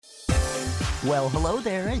Well, hello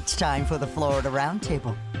there. It's time for the Florida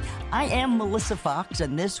Roundtable. I am Melissa Fox,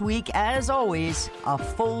 and this week, as always, a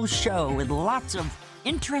full show with lots of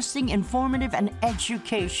interesting, informative, and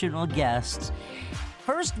educational guests.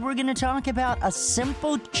 First, we're going to talk about a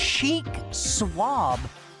simple cheek swab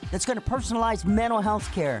that's going to personalize mental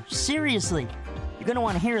health care. Seriously, you're going to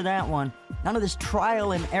want to hear that one. None of this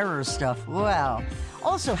trial and error stuff. Wow.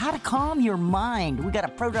 Also, how to calm your mind. We got a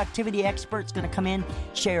productivity expert's going to come in,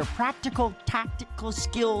 share practical, tactical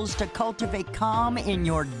skills to cultivate calm in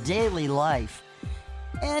your daily life.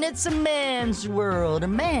 And it's a man's world,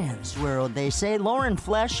 they say. Lauren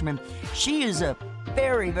Fleshman, she is a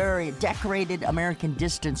very, very decorated American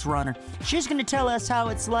distance runner. She's going to tell us how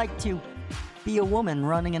it's like to be a woman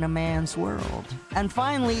running in a man's world. And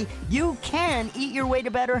finally, you can eat your way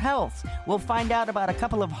to better health. We'll find out about a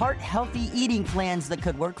couple of heart-healthy eating plans that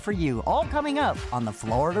could work for you. All coming up on the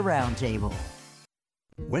Florida Roundtable.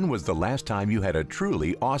 When was the last time you had a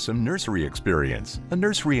truly awesome nursery experience? A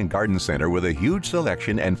nursery and garden center with a huge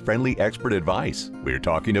selection and friendly expert advice. We're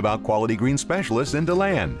talking about Quality Green specialists in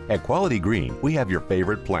DeLand. At Quality Green, we have your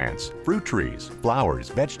favorite plants, fruit trees, flowers,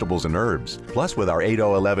 vegetables, and herbs. Plus, with our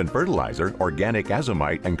 8011 fertilizer, organic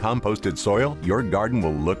azomite, and composted soil, your garden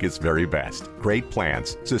will look its very best. Great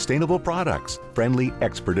plants, sustainable products, friendly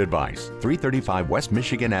expert advice. 335 West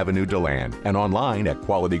Michigan Avenue, DeLand, and online at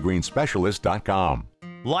qualityggreenspecialist.com.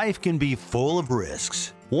 Life can be full of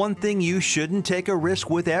risks. One thing you shouldn't take a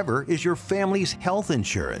risk with ever is your family's health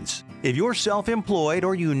insurance. If you're self-employed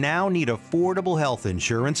or you now need affordable health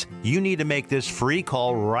insurance, you need to make this free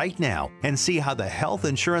call right now and see how the Health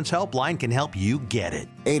Insurance Helpline can help you get it.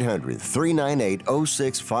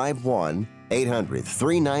 800-398-0651.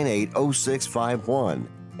 800-398-0651.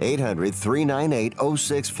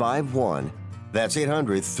 800-398-0651. That's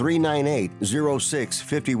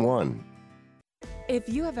 800-398-0651. If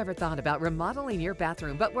you have ever thought about remodeling your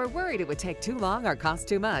bathroom but were worried it would take too long or cost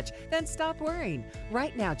too much, then stop worrying.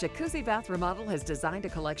 Right now, Jacuzzi Bath Remodel has designed a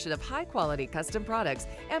collection of high-quality custom products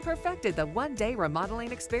and perfected the one-day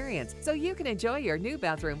remodeling experience so you can enjoy your new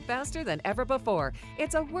bathroom faster than ever before.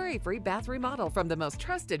 It's a worry-free bath remodel from the most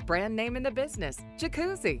trusted brand name in the business,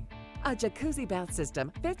 Jacuzzi. A jacuzzi bath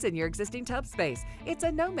system fits in your existing tub space. It's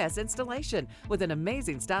a no-mess installation with an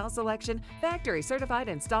amazing style selection, factory-certified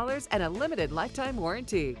installers, and a limited lifetime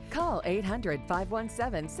warranty. Call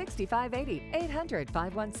 800-517-6580,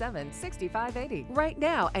 800-517-6580 right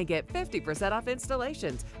now and get 50% off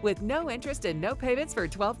installations with no interest and no payments for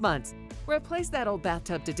 12 months. Replace that old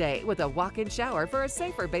bathtub today with a walk-in shower for a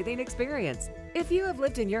safer bathing experience. If you have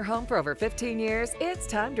lived in your home for over 15 years, it's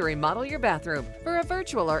time to remodel your bathroom. For a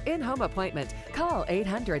virtual or in-home appointment, call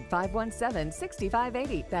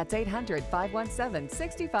 800-517-6580. That's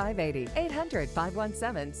 800-517-6580.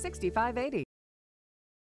 800-517-6580.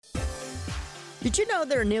 Did you know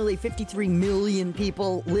there are nearly 53 million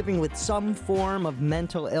people living with some form of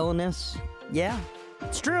mental illness? Yeah,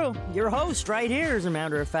 it's true. Your host right here, as a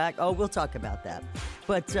matter of fact. Oh, we'll talk about that.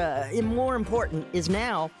 But more important is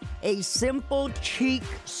now a simple cheek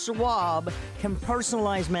swab can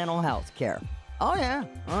personalize mental health care. Oh, yeah.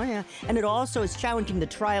 And it also is challenging the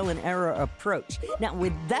trial and error approach. Now,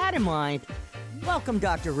 with that in mind, welcome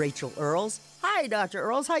Dr. Rachel Earls. Hi, Dr.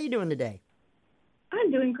 Earls. How you doing today?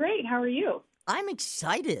 I'm doing great. How are you? I'm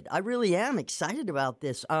excited. I really am excited about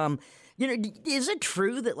this. Is it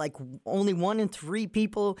true that like only 1 in 3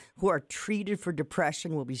 people who are treated for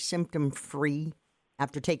depression will be symptom-free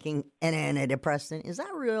after taking an antidepressant? Is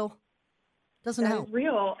that real? Doesn't help. That is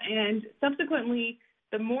real. And subsequently,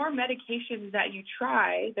 the more medications that you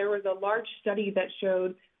try, there was a large study that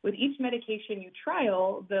showed with each medication you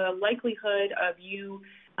trial, the likelihood of you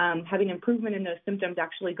having improvement in those symptoms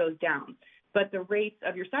actually goes down. But the rates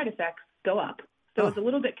of your side effects go up. So It's a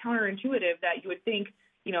little bit counterintuitive that you would think,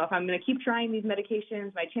 if I'm going to keep trying these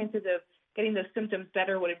medications, my chances of getting those symptoms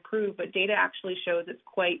better would improve. But data actually shows it's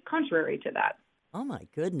quite contrary to that. Oh, my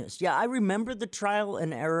goodness. Yeah, I remember the trial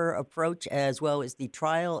and error approach as well as the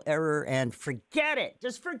trial, error, and forget it.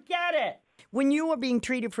 Just forget it. When you are being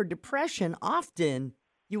treated for depression, often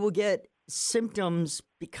you will get symptoms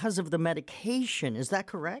because of the medication. Is that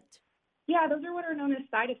correct? Yeah, those are what are known as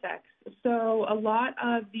side effects. So a lot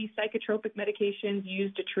of the psychotropic medications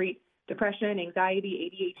used to treat depression,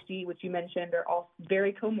 anxiety, ADHD, which you mentioned, are all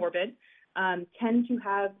very comorbid, tend to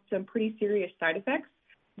have some pretty serious side effects.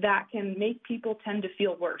 that can make people tend to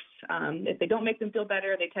feel worse. If they don't make them feel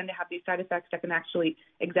better, they tend to have these side effects that can actually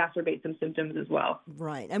exacerbate some symptoms as well.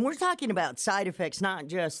 Right. And we're talking about side effects, not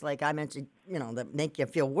just like I mentioned, that make you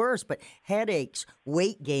feel worse, but headaches,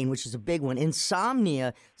 weight gain, which is a big one,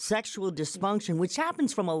 insomnia, sexual dysfunction, which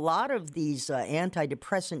happens from a lot of these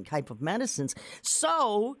antidepressant type of medicines.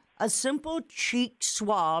 So a simple cheek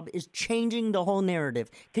swab is changing the whole narrative.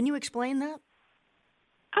 Can you explain that?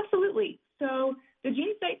 Absolutely. So the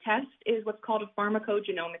GeneSight test is what's called a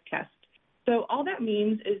pharmacogenomic test. So all that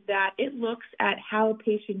means is that it looks at how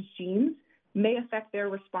patients' genes may affect their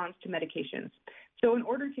response to medications. So in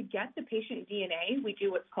order to get the patient DNA, we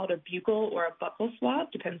do what's called a buccal or a buccal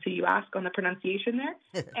swab, depends who you ask on the pronunciation there,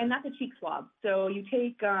 and that's a cheek swab. So you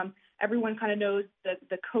take, everyone kind of knows that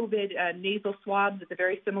the COVID nasal swabs. It's a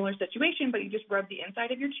very similar situation, but you just rub the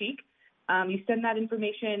inside of your cheek. You send that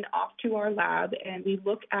information off to our lab, and we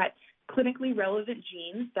look at clinically relevant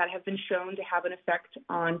genes that have been shown to have an effect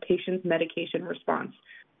on patients' medication response.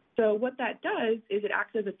 So what that does is it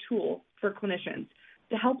acts as a tool for clinicians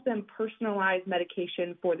to help them personalize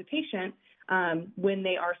medication for the patient when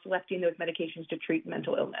they are selecting those medications to treat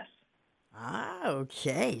mental illness.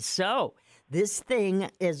 Okay. So this thing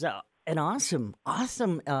is an awesome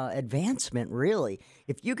advancement, really.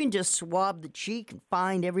 If you can just swab the cheek and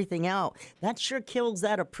find everything out, that sure kills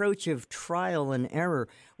that approach of trial and error,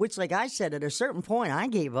 which, like I said, at a certain point, I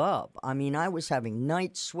gave up. I mean, I was having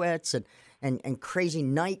night sweats and crazy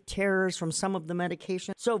night terrors from some of the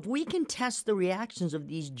medications. So if we can test the reactions of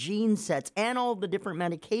these gene sets and all the different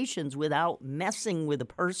medications without messing with a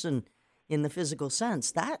person in the physical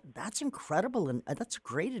sense, that's incredible, and that's a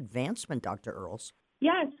great advancement, Dr. Earls.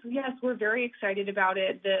 Yes, we're very excited about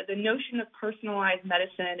it. The notion of personalized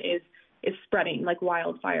medicine is spreading like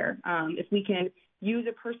wildfire. If we can use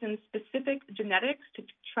a person's specific genetics to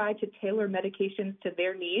try to tailor medications to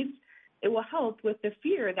their needs, it will help with the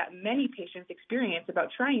fear that many patients experience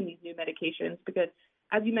about trying these new medications because,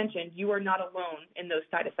 as you mentioned, you are not alone in those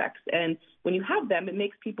side effects. And when you have them, it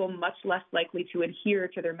makes people much less likely to adhere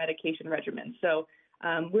to their medication regimen. So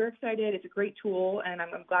we're excited. It's a great tool, and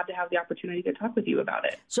I'm glad to have the opportunity to talk with you about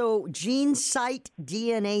it. So GeneSight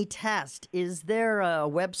DNA test, is there a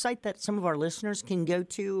website that some of our listeners can go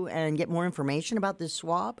to and get more information about this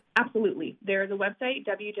swab? Absolutely. There's a website,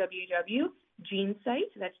 www.genesight,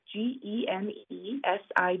 that's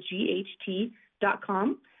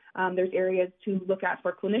GeneSight.com. There's areas to look at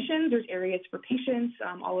for clinicians. There's areas for patients.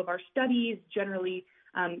 All of our studies, generally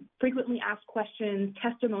frequently asked questions,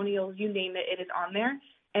 testimonials, you name it, it is on there.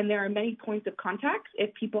 And there are many points of contact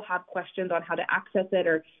if people have questions on how to access it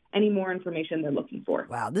or any more information they're looking for.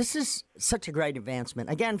 Wow, this is such a great advancement.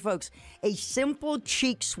 Again, folks, a simple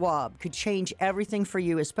cheek swab could change everything for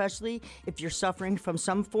you, especially if you're suffering from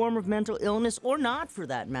some form of mental illness or not, for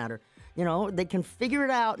that matter. They can figure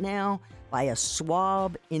it out now by a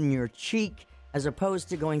swab in your cheek, as opposed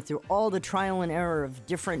to going through all the trial and error of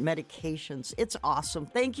different medications. It's awesome.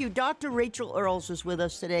 Thank you. Dr. Rachel Earls is with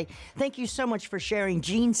us today. Thank you so much for sharing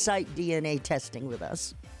GeneSight DNA testing with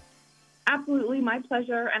us. Absolutely. My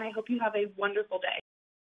pleasure. And I hope you have a wonderful day.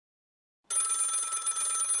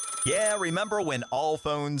 Yeah, remember when all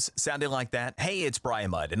phones sounded like that? Hey, it's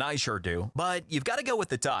Brian Mudd, and I sure do. But you've got to go with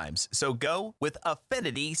the times, so go with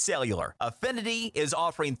Affinity Cellular. Affinity is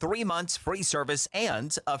offering 3 months free service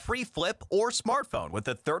and a free flip or smartphone with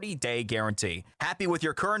a 30-day guarantee. Happy with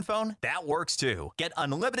your current phone? That works too. Get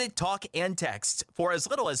unlimited talk and text for as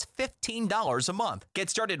little as $15 a month.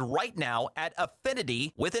 Get started right now at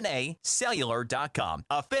Affinity with an A, cellular.com.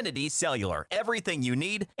 Affinity Cellular. Everything you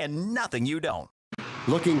need and nothing you don't.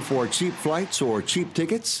 Looking for cheap flights or cheap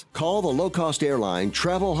tickets? Call the low-cost airline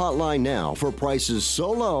travel hotline now for prices so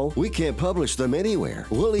low we can't publish them anywhere.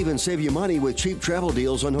 We'll even save you money with cheap travel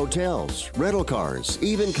deals on hotels, rental cars,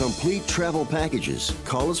 even complete travel packages.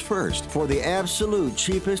 Call us first for the absolute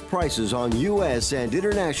cheapest prices on U.S. and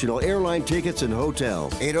international airline tickets and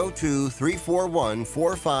hotels.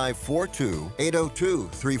 802-341-4542.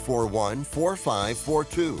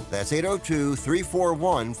 802-341-4542. That's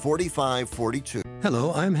 802-341-4542.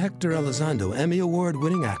 Hello, I'm Hector Elizondo, Emmy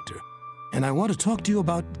Award-winning actor, and I want to talk to you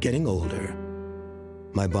about getting older.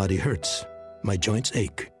 My body hurts, my joints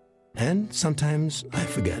ache, and sometimes I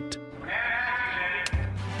forget.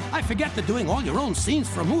 I forget that doing all your own scenes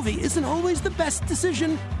for a movie isn't always the best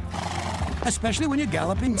decision, especially when you're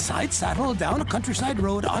galloping side-saddle down a countryside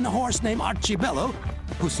road on a horse named Archibello,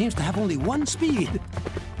 who seems to have only one speed,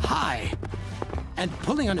 high. And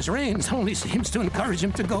pulling on his reins only seems to encourage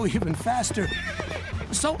him to go even faster.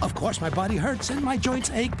 So, of course, my body hurts and my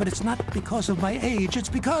joints ache, but it's not because of my age. It's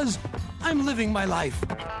because I'm living my life.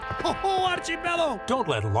 Oh, Archibello! Don't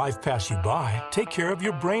let life pass you by. Take care of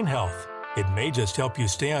your brain health. It may just help you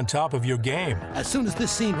stay on top of your game. As soon as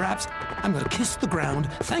this scene wraps, I'm going to kiss the ground,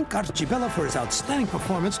 thank Archibello for his outstanding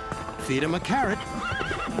performance, feed him a carrot,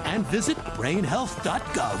 and visit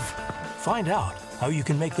brainhealth.gov. Find out how you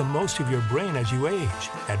can make the most of your brain as you age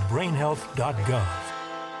at brainhealth.gov.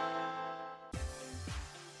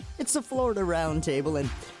 It's the Florida Roundtable, and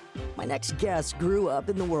my next guest grew up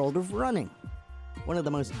in the world of running. One of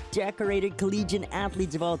the most decorated collegiate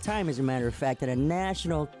athletes of all time, as a matter of fact, and a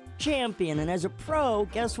national champion. And as a pro,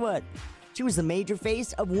 guess what? She was the major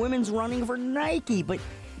face of women's running for Nike. But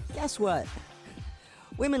guess what?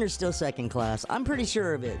 Women are still second class. I'm pretty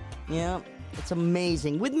sure of it. Yeah, it's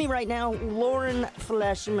amazing. With me right now, Lauren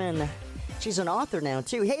Fleshman. She's an author now,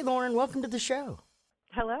 too. Hey, Lauren, welcome to the show.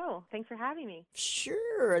 Hello. Thanks for having me.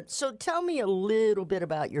 Sure. So tell me a little bit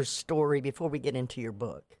about your story before we get into your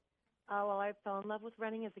book. Well, I fell in love with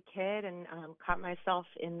running as a kid and caught myself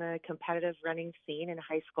in the competitive running scene in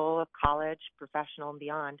high school, college, professional, and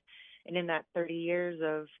beyond. And in that 30 years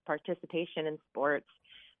of participation in sports,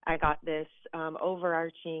 I got this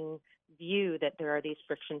overarching view that there are these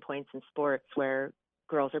friction points in sports where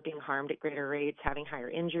girls are being harmed at greater rates, having higher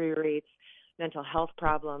injury rates, mental health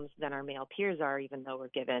problems than our male peers are, even though we're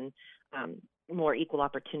given more equal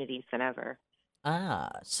opportunities than ever.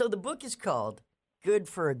 So the book is called Good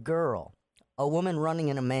for a Girl, a woman running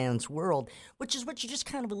in a man's world, which is what you just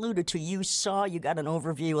kind of alluded to. You got an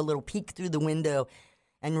overview, a little peek through the window,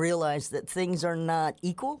 and realized that things are not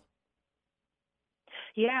equal?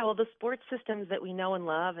 Yeah, well, the sports systems that we know and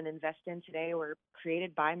love and invest in today were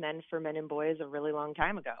created by men for men and boys a really long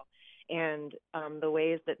time ago. And the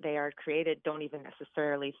ways that they are created don't even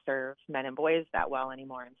necessarily serve men and boys that well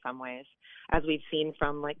anymore in some ways, as we've seen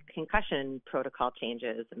from like concussion protocol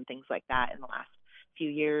changes and things like that in the last few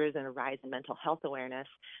years and a rise in mental health awareness.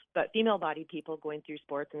 But female-bodied people going through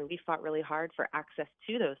sports, and we fought really hard for access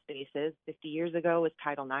to those spaces. 50 years ago was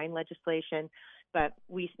Title IX legislation, but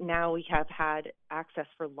we have had access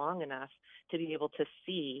for long enough to be able to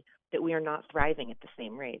see that we are not thriving at the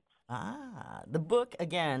same rates. The book,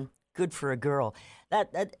 again, Good for a Girl.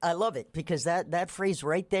 That I love it, because that phrase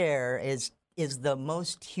right there is the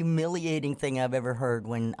most humiliating thing I've ever heard.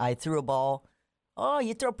 When I threw a ball, oh,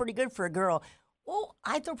 you throw pretty good for a girl. Well,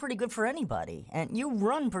 I throw pretty good for anybody, and you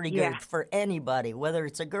run pretty good for anybody, whether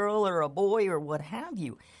it's a girl or a boy or what have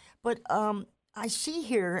you. But I see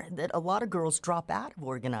here that a lot of girls drop out of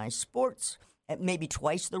organized sports at maybe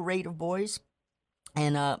twice the rate of boys.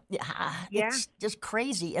 And it's just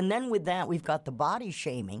crazy. And then with that, we've got the body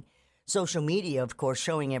shaming, social media, of course,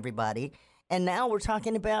 showing everybody. And now we're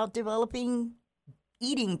talking about developing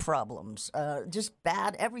eating problems, just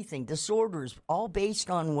bad everything, disorders, all based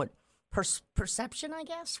on what perception, I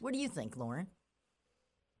guess. What do you think, Lauren?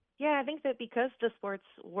 Yeah, I think that because the sports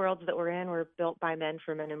worlds that we're in were built by men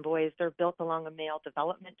for men and boys, they're built along a male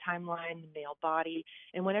development timeline, the male body.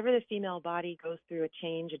 And whenever the female body goes through a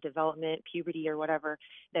change, a development, puberty or whatever,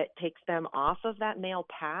 that takes them off of that male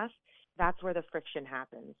path, that's where the friction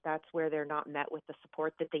happens. That's where they're not met with the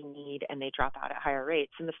support that they need and they drop out at higher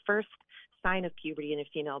rates. And the first sign of puberty in a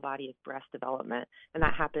female body is breast development. And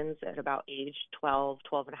that happens at about age 12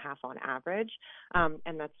 and a half on average.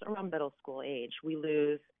 And that's around middle school age. We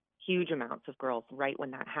lose huge amounts of girls right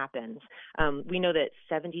when that happens. We know that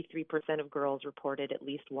 73% of girls reported at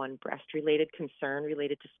least one breast-related concern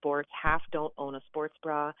related to sports. Half don't own a sports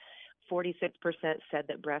bra. 46% said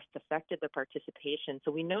that breasts affected the participation.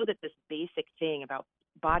 So we know that this basic thing about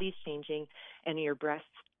bodies changing and your breasts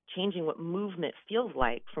changing what movement feels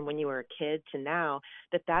like from when you were a kid to now,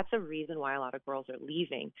 that's a reason why a lot of girls are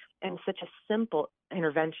leaving. And such a simple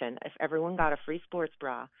intervention, if everyone got a free sports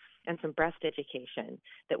bra and some breast education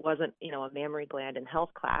that wasn't, a mammary gland and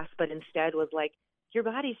health class, but instead was like, your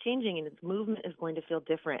body's changing and its movement is going to feel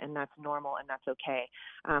different, and that's normal and that's okay.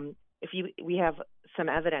 We have some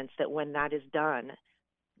evidence that when that is done,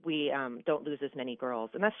 we don't lose as many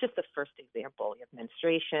girls. And that's just the first example. You have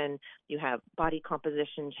menstruation, you have body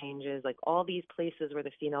composition changes, like all these places where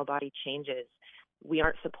the female body changes, we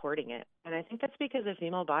aren't supporting it. And I think that's because the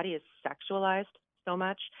female body is sexualized so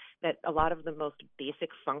much that a lot of the most basic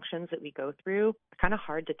functions that we go through are kind of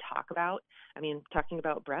hard to talk about. I mean, talking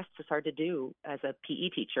about breasts is hard to do as a PE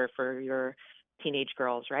teacher for your teenage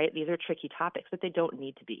girls, right? These are tricky topics, but they don't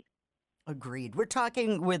need to be. Agreed. We're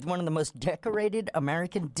talking with one of the most decorated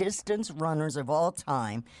American distance runners of all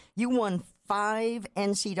time. You won 5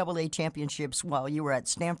 NCAA championships while you were at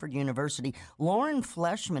Stanford University. Lauren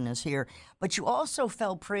Fleshman is here, but you also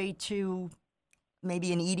fell prey to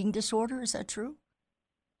maybe an eating disorder. Is that true?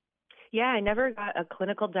 Yeah, I never got a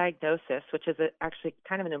clinical diagnosis, which is actually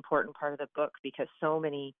kind of an important part of the book because so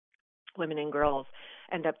many women and girls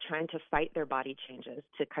end up trying to fight their body changes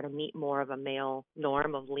to kind of meet more of a male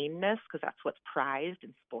norm of leanness because that's what's prized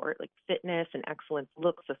in sport. Like fitness and excellence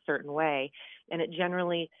looks a certain way, and it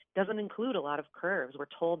generally doesn't include a lot of curves. We're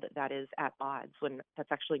told that that is at odds when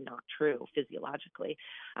that's actually not true physiologically.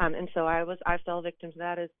 And so I fell victim to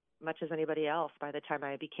that as much as anybody else. By the time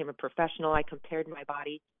I became a professional, I compared my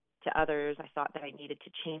body to others. I thought that I needed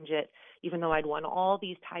to change it. Even though I'd won all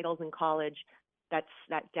these titles in college,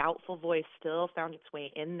 that doubtful voice still found its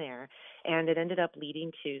way in there. And it ended up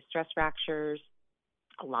leading to stress fractures,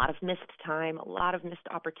 a lot of missed time, a lot of missed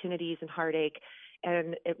opportunities and heartache.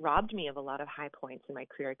 And it robbed me of a lot of high points in my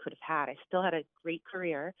career I could have had. I still had a great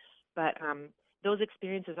career, but those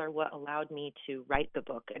experiences are what allowed me to write the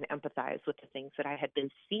book and empathize with the things that I had been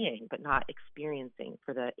seeing but not experiencing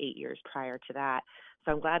for the 8 years prior to that.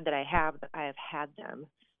 So I'm glad that I have had them.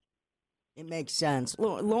 It makes sense.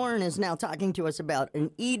 Lauren is now talking to us about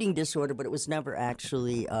an eating disorder, but it was never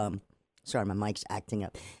actually, sorry, my mic's acting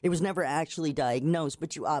up. It was never actually diagnosed,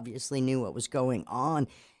 but you obviously knew what was going on.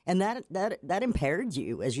 And that impaired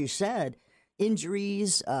you, as you said,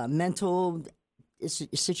 injuries, mental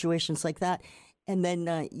situations like that. And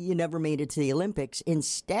then you never made it to the Olympics.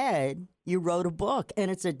 Instead, you wrote a book, and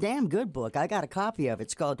it's a damn good book. I got a copy of it.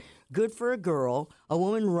 It's called Good for a Girl, A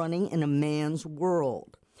Woman Running in a Man's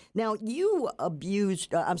World. Now, you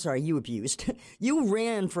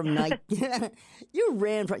ran from Nike. You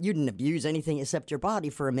didn't abuse anything except your body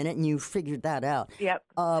for a minute, and you figured that out. Yep.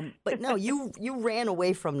 But no, you ran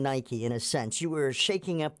away from Nike in a sense. You were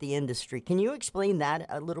shaking up the industry. Can you explain that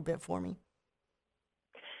a little bit for me?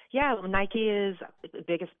 Yeah, Nike is the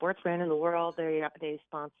biggest sports brand in the world. They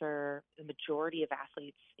sponsor the majority of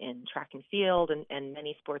athletes in track and field and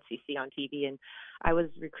many sports you see on TV. And I was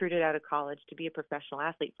recruited out of college to be a professional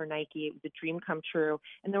athlete for Nike. It was a dream come true.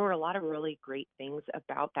 And there were a lot of really great things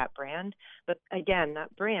about that brand. But again,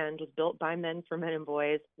 that brand was built by men for men and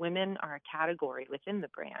boys. Women are a category within the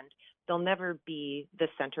brand. They'll never be the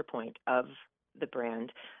center point of the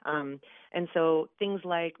brand. And so things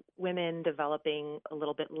like women developing a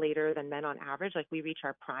little bit later than men on average, like we reach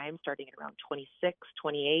our prime starting at around 26,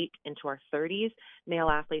 28 into our 30s. Male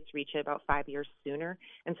athletes reach it about 5 years sooner.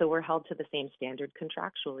 And so we're held to the same standard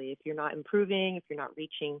contractually. If you're not improving, if you're not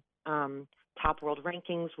reaching top world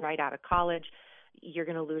rankings right out of college, you're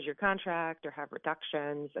going to lose your contract or have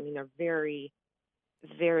reductions. I mean, they're very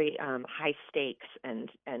high stakes, and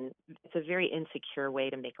it's a very insecure way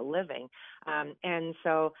to make a living. And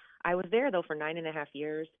so I was there, though, for 9.5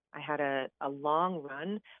 years. I had a long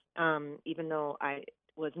run, even though I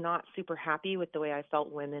was not super happy with the way I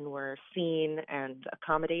felt women were seen and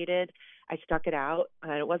accommodated. I stuck it out.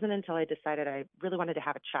 And it wasn't until I decided I really wanted to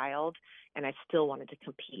have a child and I still wanted to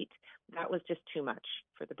compete. That was just too much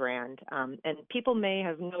for the brand. And people may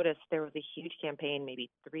have noticed there was a huge campaign maybe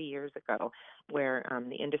 3 years ago where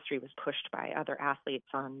the industry was pushed by other athletes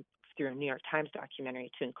through a New York Times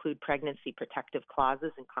documentary to include pregnancy protective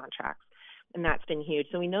clauses in contracts. And that's been huge.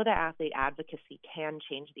 So we know that athlete advocacy can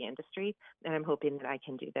change the industry, and I'm hoping that I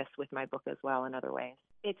can do this with my book as well in other ways.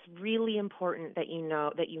 It's really important that you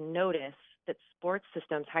notice that sports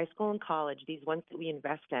systems, high school and college, these ones that we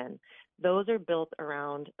invest in, those are built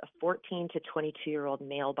around a 14 to 22-year-old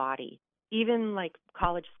male body. Even like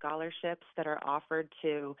college scholarships that are offered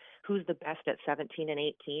to who's the best at 17 and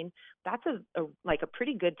 18, that's a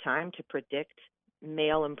pretty good time to predict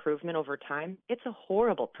male improvement over time. It's a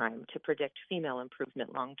horrible time to predict female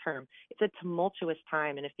improvement long term. It's a tumultuous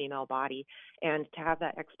time in a female body, and to have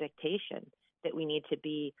that expectation that we need to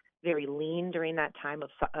be very lean during that time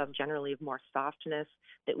of generally more softness,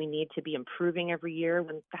 that we need to be improving every year,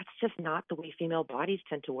 when that's just not the way female bodies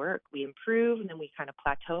tend to work. We improve and then we kind of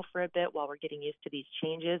plateau for a bit while we're getting used to these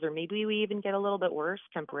changes, or maybe we even get a little bit worse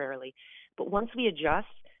temporarily. But once we adjust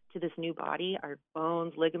to this new body, our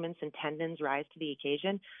bones, ligaments, and tendons rise to the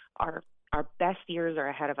occasion. Our best years are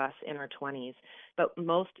ahead of us in our 20s, but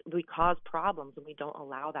we cause problems when we don't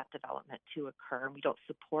allow that development to occur. We don't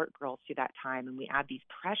support girls through that time, and we add these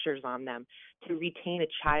pressures on them to retain a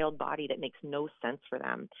child body that makes no sense for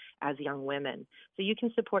them as young women. So you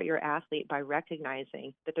can support your athlete by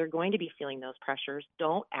recognizing that they're going to be feeling those pressures.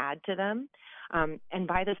 Don't add to them. and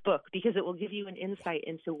buy this book because it will give you an insight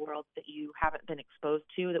into worlds that you haven't been exposed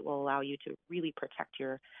to that will allow you to really protect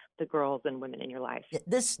the girls and women in your life.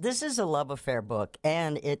 This is a love affair book,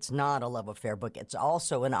 and it's not a love affair book. It's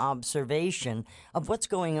also an observation of what's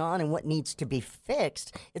going on and what needs to be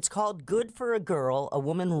fixed. It's called Good for a Girl, A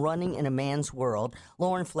Woman Running in a Man's World.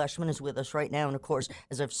 Lauren Fleshman is with us right now, and of course,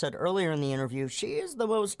 as I've said earlier in the interview, she is the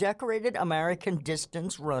most decorated American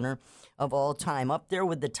distance runner of all time, up there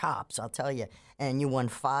with the tops, I'll tell you. And you won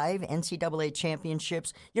 5 NCAA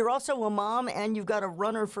championships. You're also a mom, and you've got a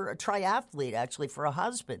runner for a triathlete, actually, for a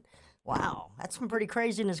husband. Wow, that's some pretty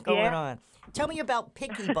craziness going on. Tell me about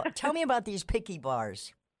tell me about these Picky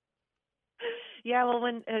bars. Yeah, well,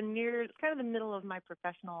 when near kind of the middle of my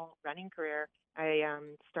professional running career, I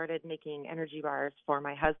started making energy bars for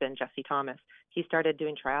my husband, Jesse Thomas. He started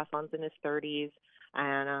doing triathlons in his 30s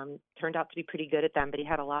and turned out to be pretty good at them, but he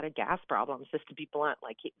had a lot of gas problems, just to be blunt.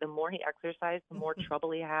 Like the more he exercised, the more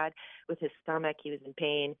trouble he had with his stomach. He was in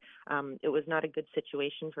pain. It was not a good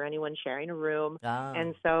situation for anyone sharing a room.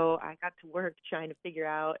 And so I got to work trying to figure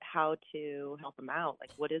out how to help him out.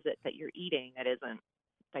 Like, what is it that you're eating that isn't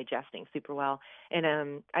digesting super well?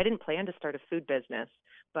 And I didn't plan to start a food business,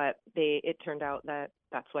 but it turned out that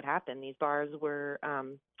that's what happened. These bars were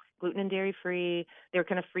gluten and dairy free. They're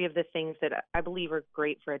kind of free of the things that I believe are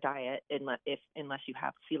great for a diet unless you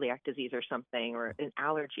have celiac disease or something or an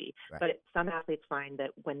allergy. Right. But some athletes find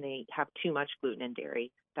that when they have too much gluten and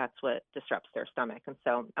dairy, that's what disrupts their stomach. And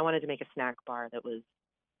so I wanted to make a snack bar that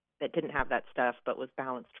didn't have that stuff, but was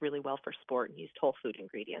balanced really well for sport and used whole food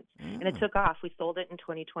ingredients. And it took off. We sold it in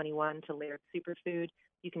 2021 to Laird Superfood.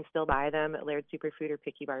 You can still buy them at Laird Superfood or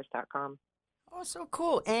pickybars.com. Oh, so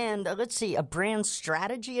cool. And let's see, a brand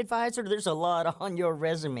strategy advisor. There's a lot on your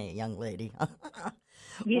resume, young lady.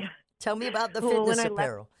 Yeah. Tell me about the fitness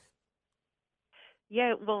apparel.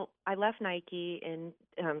 I left Nike in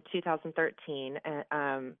 2013.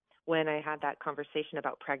 When I had that conversation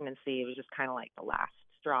about pregnancy, it was just kind of like the last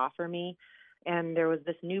straw for me. And there was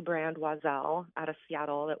this new brand, Oiselle, out of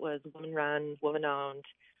Seattle that was woman-run, woman-owned.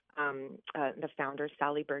 The founder,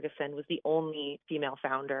 Sally Bergeson, was the only female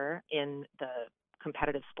founder in the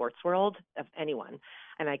competitive sports world of anyone.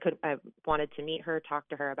 And I wanted to meet her, talk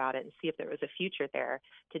to her about it, and see if there was a future there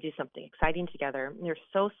to do something exciting together. And they're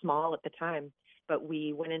so small at the time, but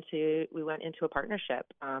we went into a partnership.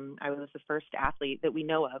 I was the first athlete that we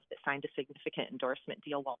know of that signed a significant endorsement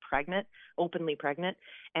deal while pregnant, openly pregnant,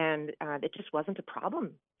 and it just wasn't a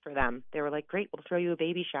problem for them. They were like, great, we'll throw you a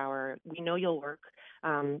baby shower. We know you'll work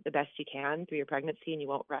the best you can through your pregnancy and you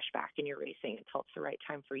won't rush back in your racing until it's the right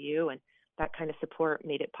time for you. And that kind of support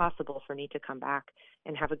made it possible for me to come back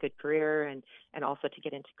and have a good career and also to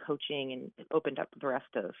get into coaching, and it opened up the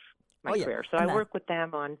rest of my career. So I work with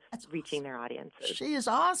them on reaching their audiences. She is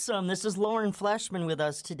awesome. This is Lauren Fleshman with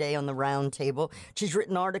us today on the Round Table. She's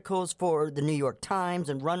written articles for the New York Times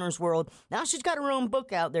and Runner's World. Now she's got her own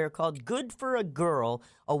book out there called Good for a Girl,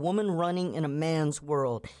 A Woman Running in a Man's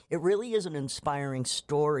World. It really is an inspiring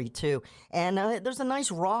story, too. And there's a nice,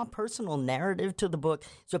 raw, personal narrative to the book.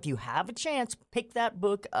 So if you have a chance, pick that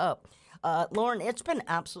book up. Lauren, it's been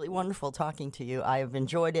absolutely wonderful talking to you. I have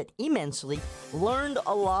enjoyed it immensely. Learned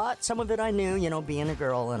a lot. Some of it I knew, being a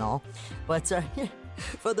girl and all. But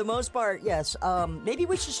for the most part, yes. Maybe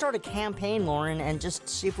we should start a campaign, Lauren, and just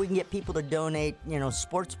see if we can get people to donate,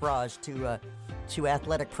 sports bras to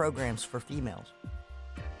athletic programs for females.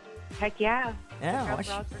 Heck yeah. Yeah.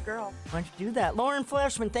 Bras for girls. Why don't you do that? Lauren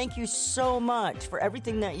Fleshman, thank you so much for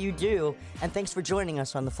everything that you do. And thanks for joining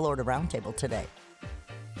us on the Florida Roundtable today.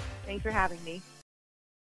 Thanks for having me.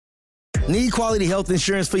 Need quality health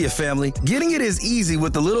insurance for your family? Getting it is easy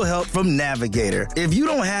with a little help from Navigator. If you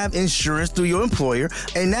don't have insurance through your employer,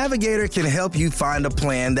 a Navigator can help you find a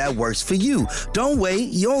plan that works for you. Don't wait.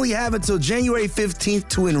 You only have until January 15th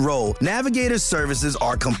to enroll. Navigator services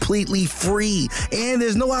are completely free, and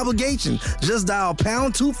there's no obligation. Just dial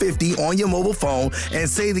pound 250 on your mobile phone and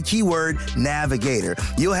say the keyword Navigator.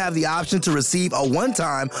 You'll have the option to receive a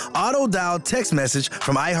one-time auto-dial text message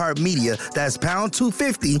from iHeartMedia. That's pound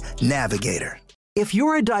 250 Navigator. If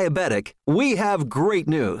you're a diabetic, we have great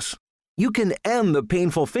news. You can end the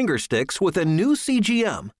painful finger sticks with a new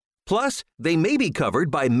CGM. Plus, they may be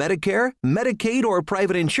covered by Medicare, Medicaid, or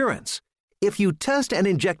private insurance. If you test and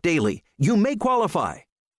inject daily, you may qualify.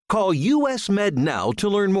 Call US Med now to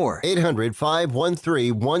learn more.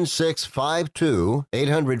 800-513-1652.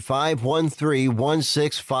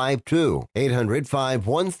 800-513-1652.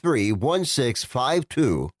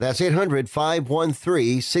 800-513-1652. That's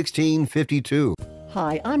 800-513-1652.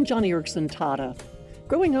 Hi, I'm Johnny Erickson Tata.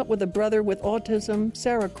 Growing up with a brother with autism,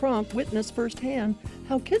 Sarah Cronk witnessed firsthand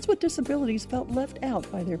how kids with disabilities felt left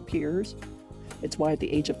out by their peers. It's why at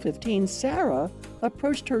the age of 15, Sarah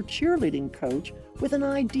approached her cheerleading coach with an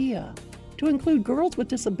idea to include girls with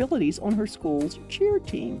disabilities on her school's cheer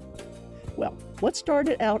team. Well, what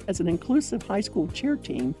started out as an inclusive high school cheer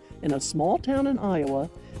team in a small town in Iowa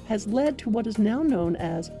has led to what is now known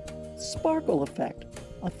as Sparkle Effect,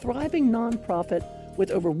 a thriving nonprofit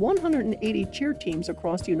with over 180 cheer teams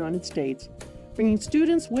across the United States, bringing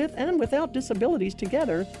students with and without disabilities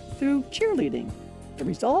together through cheerleading. The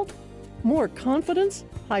result? More confidence,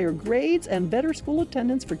 higher grades, and better school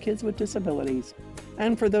attendance for kids with disabilities.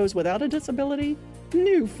 And for those without a disability,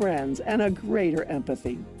 new friends and a greater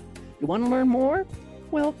empathy. You want to learn more?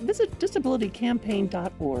 Well, visit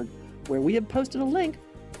disabilitycampaign.org, where we have posted a link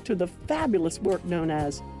to the fabulous work known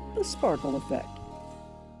as the Sparkle Effect.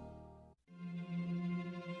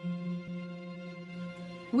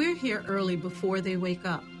 We're here early before they wake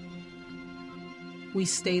up. We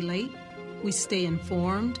stay late, we stay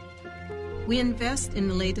informed, we invest in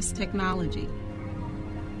the latest technology.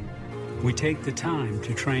 We take the time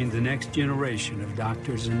to train the next generation of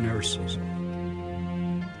doctors and nurses.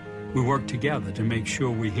 We work together to make sure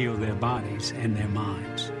we heal their bodies and their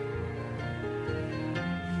minds.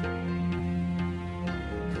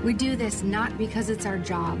 We do this not because it's our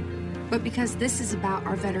job, but because this is about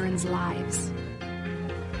our veterans' lives.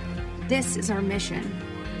 This is our mission.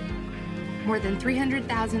 More than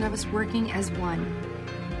 300,000 of us working as one,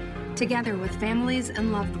 together with families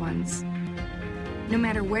and loved ones. No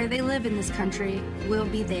matter where they live in this country, we'll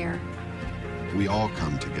be there. We all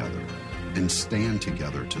come together and stand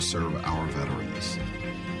together to serve our veterans.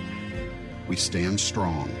 We stand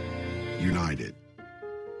strong, united.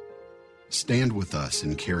 Stand with us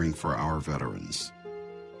in caring for our veterans.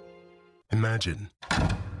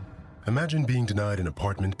 Imagine being denied an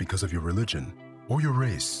apartment because of your religion, or your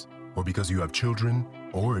race, or because you have children,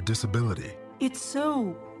 or a disability. It's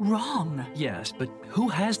so wrong. Yes, but who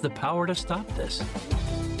has the power to stop this?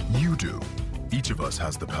 You do. Each of us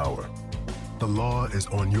has the power. The law is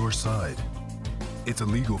on your side. It's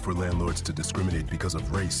illegal for landlords to discriminate because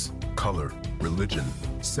of race, color, religion,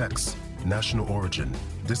 sex, national origin,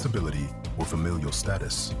 disability, or familial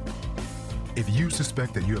status. If you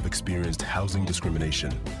suspect that you have experienced housing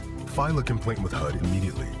discrimination, file a complaint with HUD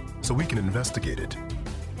immediately so we can investigate it.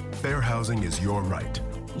 Fair housing is your right.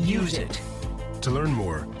 Use it. To learn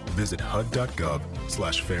more, visit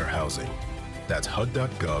hud.gov/fair housing. That's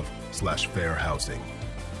hud.gov/fair housing.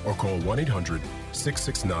 Or call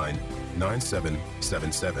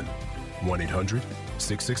 1-800-669-9777.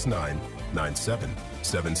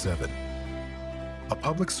 1-800-669-9777. A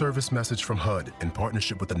public service message from HUD in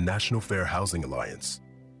partnership with the National Fair Housing Alliance.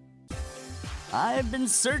 I've been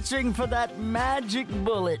searching for that magic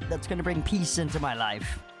bullet that's going to bring peace into my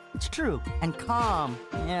life. It's true. And calm.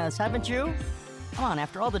 Yes, haven't you? Come on,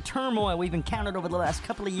 after all the turmoil we've encountered over the last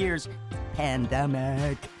couple of years.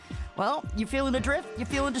 Pandemic. Well, you feeling adrift? You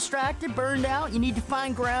feeling distracted, burned out? You need to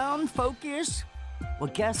find ground, focus? Well,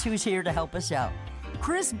 guess who's here to help us out?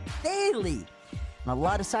 Chris Bailey. And a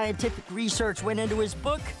lot of scientific research went into his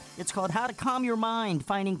book. It's called How to Calm Your Mind,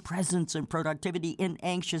 Finding Presence and Productivity in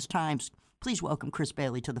Anxious Times. Please welcome Chris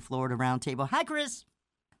Bailey to the Florida Roundtable. Hi, Chris.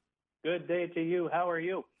 Good day to you. How are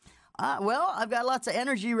you? Well, I've got lots of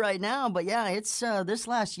energy right now, but yeah, it's this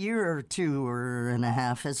last year or two and a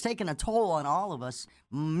half has taken a toll on all of us,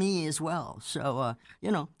 me as well. So,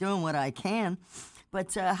 doing what I can.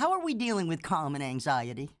 But how are we dealing with calm and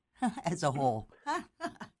anxiety as a whole?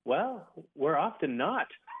 Well, we're often not.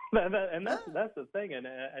 And that's the thing. And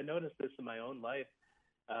I noticed this in my own life.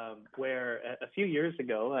 Where a few years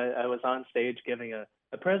ago, I was on stage giving a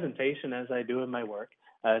presentation, as I do in my work,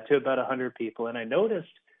 to about 100 people. And I noticed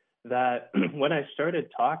that when I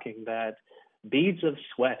started talking, that beads of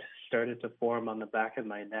sweat started to form on the back of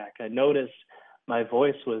my neck. I noticed my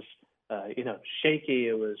voice was,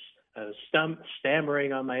 shaky. I was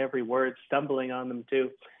stammering on my every word, stumbling on them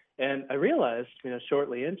too. And I realized,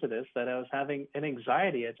 shortly into this, that I was having an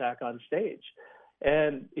anxiety attack on stage.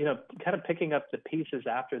 And, kind of picking up the pieces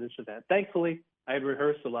after this event. Thankfully, I had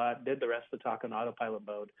rehearsed a lot, did the rest of the talk on autopilot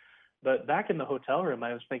mode. But back in the hotel room,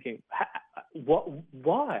 I was thinking,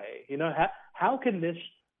 why? How can this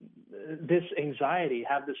anxiety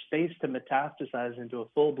have the space to metastasize into a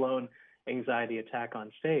full-blown anxiety attack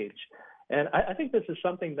on stage? And I think this is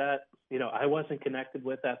something that, I wasn't connected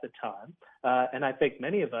with at the time. And I think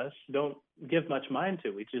many of us don't give much mind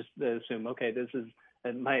to. We just assume, okay,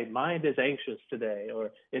 my mind is anxious today,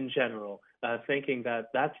 or in general, thinking that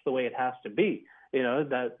that's the way it has to be.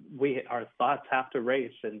 that our thoughts have to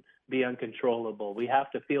race and be uncontrollable. We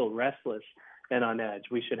have to feel restless and on edge.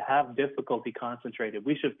 We should have difficulty concentrated.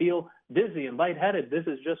 We should feel dizzy and lightheaded. This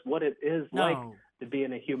is just what it is like to be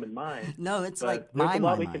in a human mind. No, it's but like there's a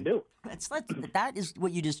lot we mind. can do. That is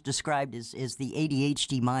what you just described is the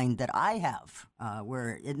ADHD mind that I have,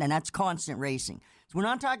 and that's constant racing. So we're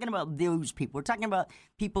not talking about those people. We're talking about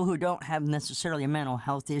people who don't have necessarily a mental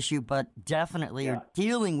health issue, but definitely are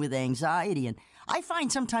dealing with anxiety. And I find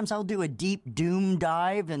sometimes I'll do a deep doom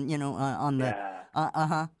dive, and on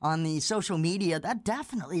the social media, that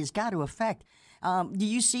definitely has got to affect. Do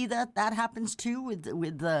you see that happens too with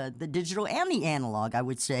the digital and the analog? I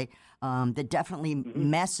would say that definitely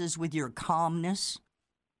messes with your calmness.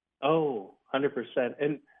 Oh, 100%.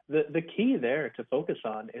 And the key there to focus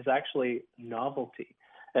on is actually novelty.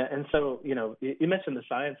 And so, you mentioned the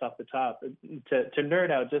science off the top. To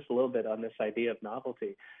nerd out just a little bit on this idea of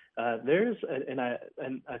novelty, there's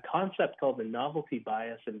a concept called the novelty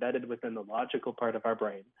bias embedded within the logical part of our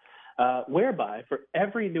brain, whereby for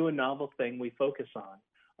every new and novel thing we focus on,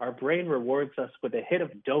 our brain rewards us with a hit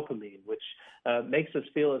of dopamine, which makes us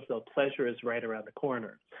feel as though pleasure is right around the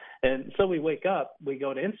corner. And so we wake up, we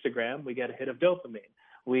go to Instagram, we get a hit of dopamine.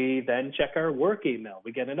 We then check our work email.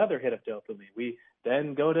 We get another hit of dopamine. We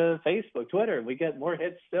then go to Facebook, Twitter. We get more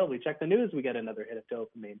hits still. We check the news. We get another hit of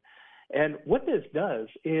dopamine. And what this does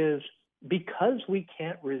is, because we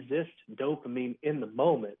can't resist dopamine in the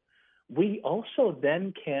moment, we also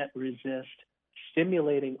then can't resist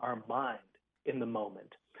stimulating our mind in the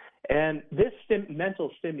moment. And this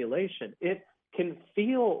mental stimulation, it can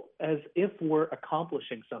feel as if we're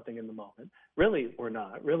accomplishing something in the moment. Really, we're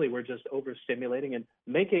not. Really, we're just overstimulating and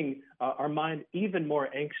making our mind even more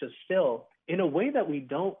anxious still in a way that we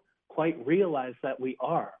don't quite realize that we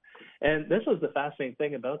are. And this was the fascinating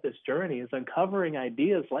thing about this journey, is uncovering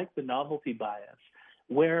ideas like the novelty bias,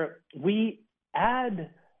 where we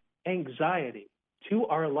add anxiety to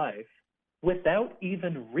our life without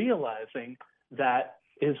even realizing that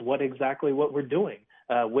is exactly what we're doing.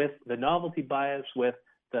 With the novelty bias, with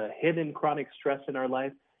the hidden chronic stress in our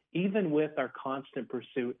life, even with our constant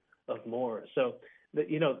pursuit of more. So,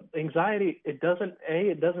 anxiety, it doesn't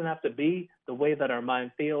have to be the way that our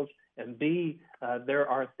mind feels, and B, there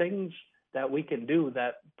are things that we can do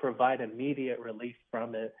that provide immediate relief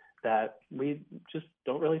from it that we just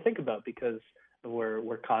don't really think about because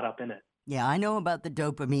we're caught up in it. Yeah, I know about the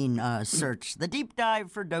dopamine search, the deep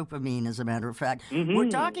dive for dopamine, as a matter of fact. We're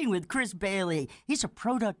talking with Chris Bailey. He's a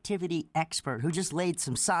productivity expert who just laid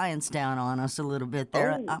some science down on us a little bit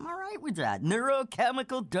there. Oh. I'm all right with that.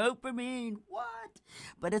 Neurochemical dopamine. What?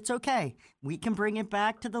 But it's okay. We can bring it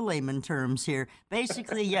back to the layman terms here.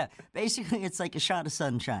 Basically, it's like a shot of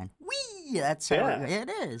sunshine. Whee! That's how it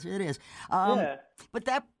is. It is. But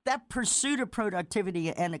that pursuit of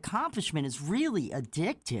productivity and accomplishment is really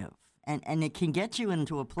addictive. And it can get you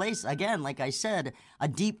into a place, again, like I said, a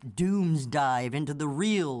deep dooms dive into the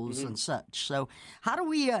reels and such. So how do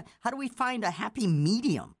we find a happy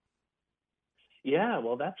medium? Yeah,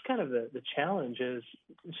 well, that's kind of the challenge, is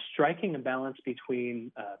striking a balance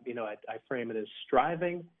between, I frame it as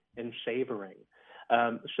striving and savoring.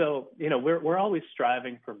 So, we're always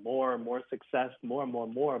striving for more success, more,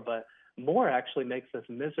 but more actually makes us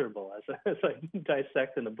miserable, as I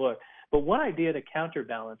dissect in the book. But one idea to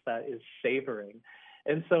counterbalance that is savoring.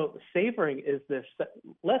 And so savoring is this,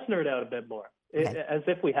 let's nerd out a bit more, as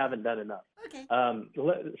if we haven't done enough. Okay.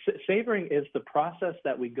 Savoring is the process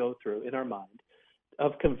that we go through in our mind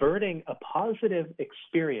of converting a positive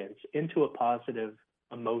experience into a positive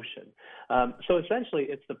emotion. So essentially,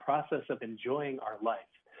 it's the process of enjoying our life.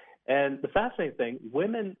 And the fascinating thing,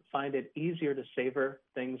 women find it easier to savor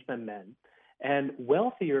things than men, and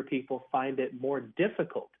wealthier people find it more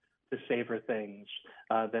difficult to savor things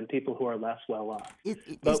than people who are less well off.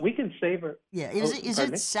 But we can savor. Yeah, is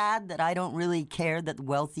it sad that I don't really care that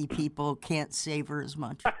wealthy people can't savor as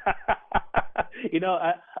much?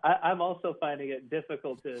 I'm also finding it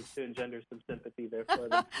difficult to engender some sympathy there for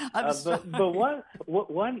them. But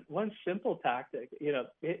one simple tactic,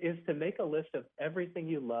 is to make a list of everything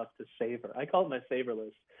you love to savor. I call it my savor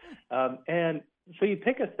list. And so you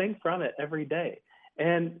pick a thing from it every day.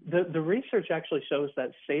 And the research actually shows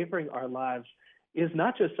that savoring our lives is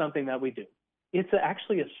not just something that we do. It's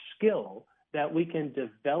actually a skill that we can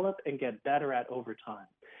develop and get better at over time.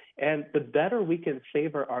 And the better we can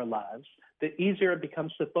savor our lives, the easier it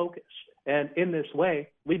becomes to focus. And in this way,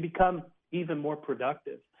 we become even more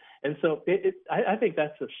productive. And so I think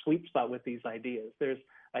that's the sweet spot with these ideas. There's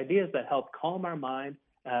ideas that help calm our mind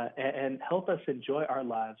and help us enjoy our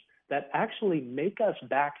lives, that actually make us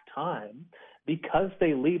back time because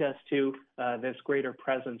they lead us to this greater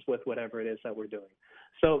presence with whatever it is that we're doing.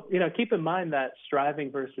 So, keep in mind that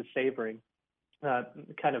striving versus savoring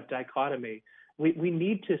kind of dichotomy. We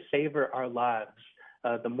need to savor our lives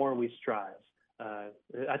the more we strive.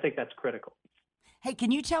 I think that's critical. Hey,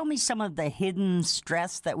 can you tell me some of the hidden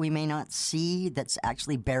stress that we may not see that's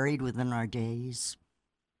actually buried within our days?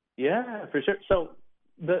 Yeah, for sure. So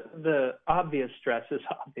the obvious stress is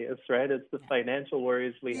obvious, right? It's the financial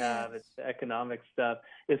worries we have. It's the economic stuff.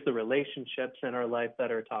 It's the relationships in our life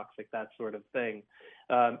that are toxic, that sort of thing.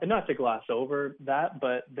 And not to gloss over that,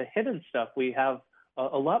 but the hidden stuff we have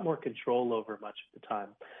a lot more control over much of the time.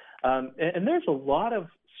 And there's a lot of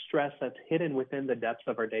stress that's hidden within the depths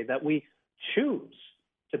of our day that we choose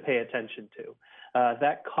to pay attention to.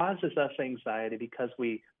 That causes us anxiety because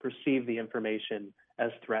we perceive the information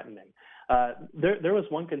as threatening. There was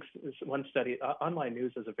one study, online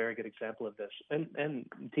news is a very good example of this, and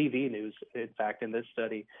TV news, in fact, in this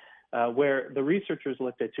study, where the researchers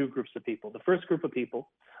looked at two groups of people. The first group of people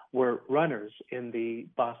were runners in the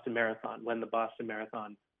Boston Marathon, when the Boston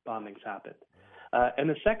Marathon bombings happened. And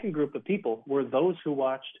the second group of people were those who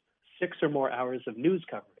watched 6 or more hours of news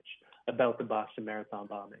coverage about the Boston Marathon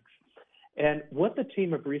bombings. And what the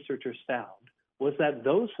team of researchers found was that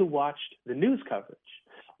those who watched the news coverage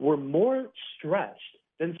were more stressed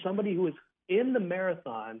than somebody who was in the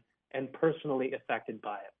marathon and personally affected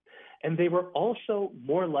by it. And they were also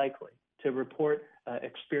more likely to report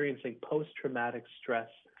experiencing post-traumatic stress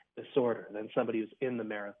disorder than somebody who's in the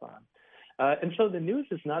marathon. And so the news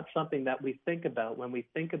is not something that we think about when we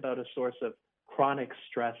think about a source of chronic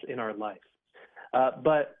stress in our life.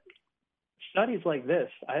 But studies like this,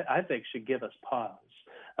 I think, should give us pause,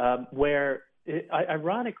 where,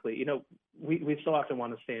 ironically, we so often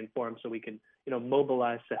want to stay informed so we can,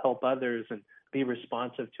 mobilize to help others and be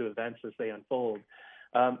responsive to events as they unfold.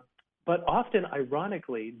 But often,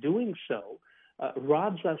 ironically, doing so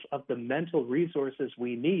robs us of the mental resources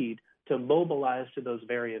we need to mobilize to those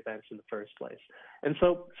very events in the first place. And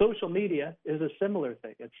so social media is a similar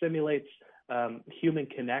thing. It simulates human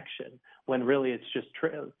connection when really it's just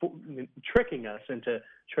tricking us into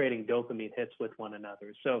trading dopamine hits with one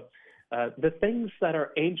another. So the things that our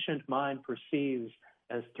ancient mind perceives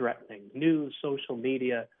as threatening, news, social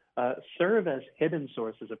media, serve as hidden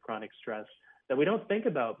sources of chronic stress that we don't think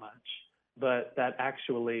about much, but that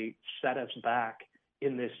actually set us back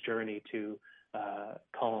in this journey to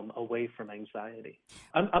calm, away from anxiety.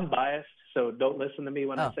 I'm biased, so don't listen to me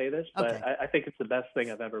when I say this, but okay. I think it's the best thing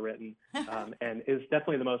I've ever written, and is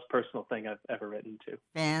definitely the most personal thing I've ever written too.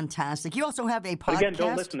 Fantastic. You also have a podcast. But again,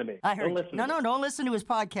 don't listen to me. I heard don't listen to his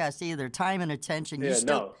podcast either. Time and Attention. You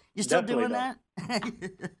still doing that?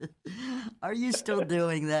 Are you still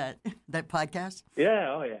doing that podcast?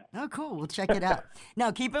 Yeah, oh yeah. Oh, cool. We'll check it out.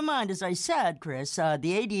 Now, keep in mind, as I said, Chris, the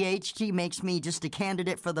ADHD makes me just a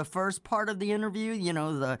candidate for the first part of the interview,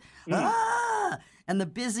 and the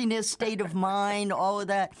busyness, state of mind, all of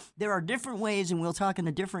that. There are different ways, and we'll talk in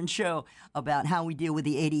a different show about how we deal with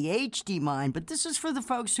the ADHD mind, but this is for the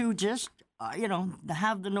folks who just,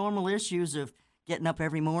 have the normal issues of getting up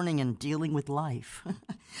every morning and dealing with life.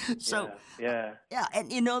 So, yeah. And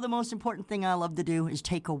the most important thing I love to do is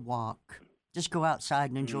take a walk. Just go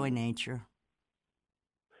outside and enjoy nature.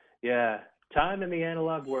 Yeah, time in the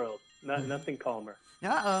analog world. Nothing calmer.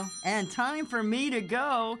 And time for me to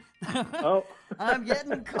go. Oh. I'm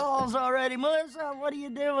getting calls already. Melissa, what are you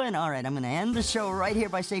doing? All right, I'm going to end the show right here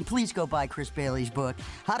by saying please go buy Chris Bailey's book,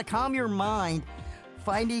 How to Calm Your Mind,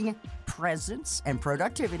 Finding Presence and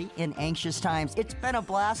Productivity in Anxious Times. It's been a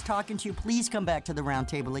blast talking to you. Please come back to the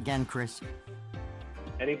roundtable again, Chris.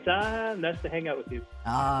 Anytime. Nice to hang out with you.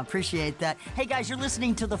 Appreciate that. Hey, guys, you're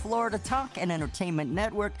listening to the Florida Talk and Entertainment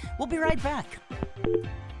Network. We'll be right back.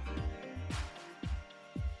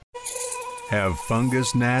 Have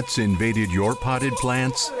fungus gnats invaded your potted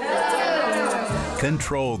plants?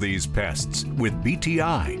 Control these pests with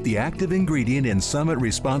BTI, the active ingredient in Summit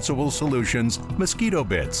Responsible Solutions Mosquito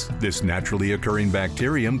Bits. This naturally occurring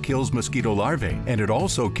bacterium kills mosquito larvae, and it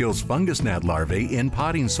also kills fungus gnat larvae in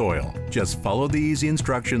potting soil. Just follow the easy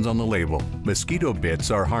instructions on the label. Mosquito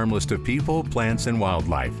Bits are harmless to people, plants, and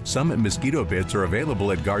wildlife. Summit Mosquito Bits are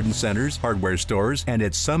available at garden centers, hardware stores, and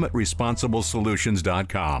at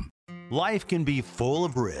SummitResponsibleSolutions.com. Life can be full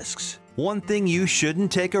of risks. One thing you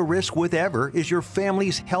shouldn't take a risk with ever is your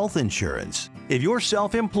family's health insurance. If you're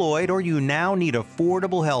self-employed or you now need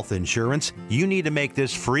affordable health insurance, you need to make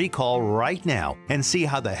this free call right now and see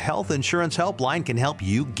how the Health Insurance Helpline can help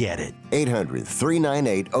you get it.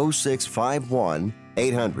 800-398-0651.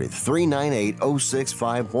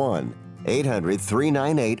 800-398-0651.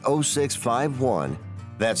 800-398-0651.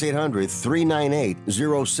 That's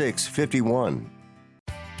 800-398-0651.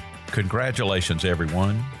 Congratulations,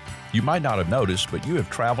 everyone. You might not have noticed, but you have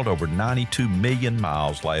traveled over 92 million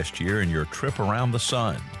miles last year in your trip around the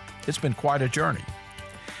sun. It's been quite a journey.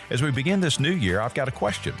 As we begin this new year, I've got a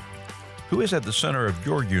question. Who is at the center of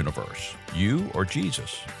your universe, you or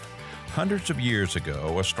Jesus? Hundreds of years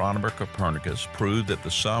ago, astronomer Copernicus proved that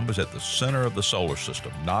the sun was at the center of the solar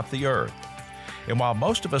system, not the Earth. And while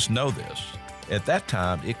most of us know this, at that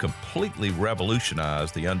time it completely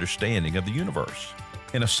revolutionized the understanding of the universe.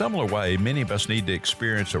 In a similar way, many of us need to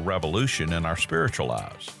experience a revolution in our spiritual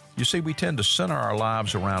lives. You see, we tend to center our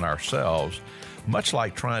lives around ourselves, much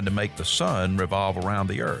like trying to make the sun revolve around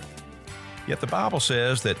the earth. Yet the Bible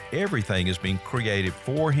says that everything is being created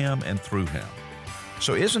for Him and through Him.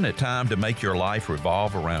 So isn't it time to make your life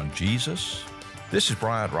revolve around Jesus? This is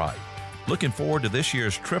Brian Wright, looking forward to this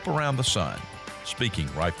year's trip around the sun, speaking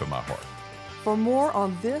right from my heart. For more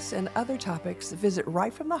on this and other topics, visit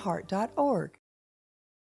rightfromtheheart.org.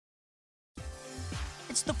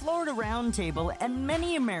 It's the Florida Roundtable, and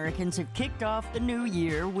many Americans have kicked off the new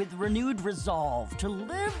year with renewed resolve to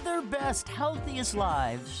live their best, healthiest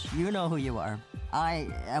lives. You know who you are. I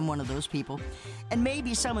am one of those people. And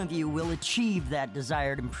maybe some of you will achieve that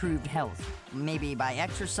desired improved health. Maybe by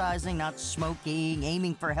exercising, not smoking,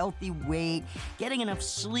 aiming for healthy weight, getting enough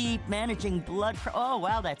sleep, managing blood pressure. Oh,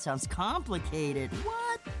 wow, that sounds complicated.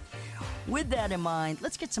 What? With that in mind,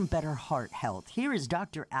 let's get some better heart health. Here is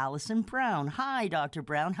Dr. Allison Brown. Hi, Dr.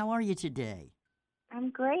 Brown. How are you today?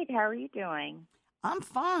 I'm great. How are you doing? I'm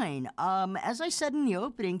fine. As I said in the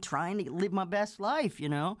opening, trying to live my best life, you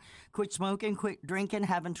know. Quit smoking, quit drinking,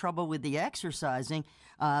 having trouble with the exercising,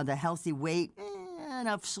 the healthy weight,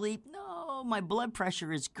 enough sleep. No, my blood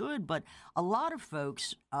pressure is good, but a lot of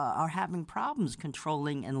folks are having problems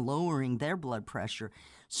controlling and lowering their blood pressure.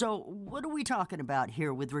 So what are we talking about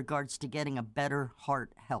here with regards to getting a better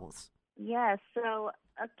heart health? Yes, so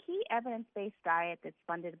a key evidence-based diet that's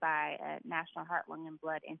funded by a National Heart, Lung, and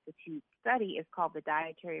Blood Institute study is called the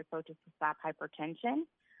Dietary Approaches to Stop Hypertension,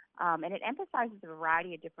 and it emphasizes a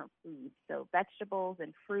variety of different foods, so vegetables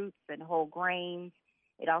and fruits and whole grains.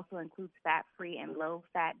 It also includes fat-free and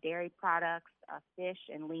low-fat dairy products, fish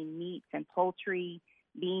and lean meats and poultry,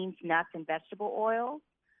 beans, nuts, and vegetable oils.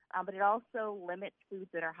 But it also limits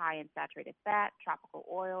foods that are high in saturated fat, tropical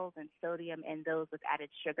oils, and sodium, and those with added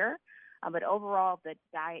sugar. But overall, the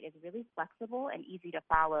diet is really flexible and easy to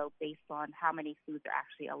follow based on how many foods are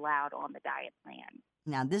actually allowed on the diet plan.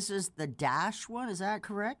 Now, this is the DASH one, is that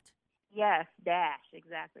correct? Yes, DASH,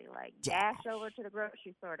 exactly. Like dash over to the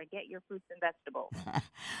grocery store to get your fruits and vegetables.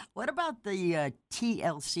 What about the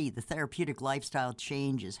TLC, the therapeutic lifestyle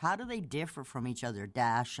changes? How do they differ from each other,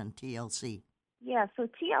 DASH and TLC? Yeah, so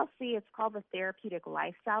TLC is called the Therapeutic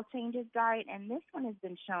Lifestyle Changes Diet, and this one has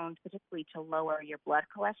been shown particularly to lower your blood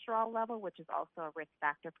cholesterol level, which is also a risk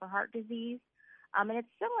factor for heart disease. And it's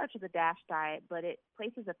similar to the DASH diet, but it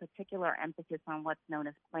places a particular emphasis on what's known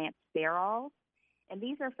as plant sterols. And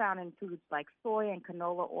these are found in foods like soy and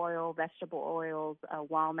canola oil, vegetable oils,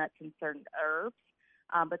 walnuts, and certain herbs.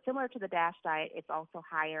 But similar to the DASH diet, it's also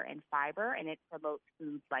higher in fiber, and it promotes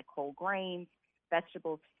foods like whole grains,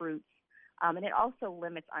 vegetables, fruits. And it also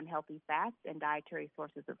limits unhealthy fats and dietary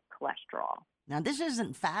sources of cholesterol. Now, this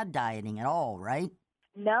isn't fad dieting at all, right?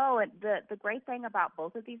 No, the great thing about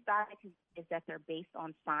both of these diets is that they're based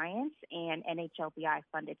on science and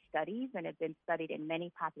NHLBI-funded studies and have been studied in many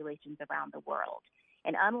populations around the world.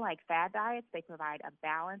 And unlike fad diets, they provide a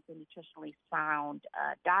balanced and nutritionally sound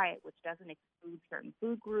diet, which doesn't exclude certain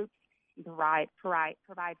food groups and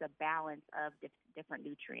provides a balance of different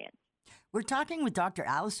nutrients. We're talking with Dr.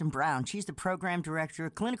 Allison Brown. She's the Program Director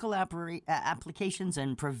of Clinical Applications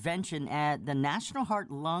and Prevention at the National Heart,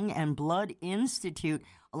 Lung, and Blood Institute,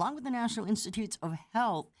 along with the National Institutes of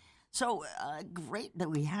Health. So great that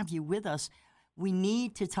we have you with us. We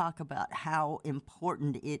need to talk about how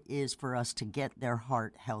important it is for us to get their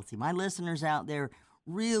heart healthy. My listeners out there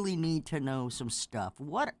really need to know some stuff.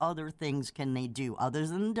 What other things can they do other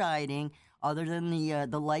than dieting, other than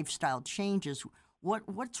the lifestyle changes?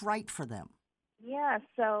 What's right for them? Yeah,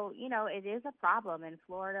 so, it is a problem. In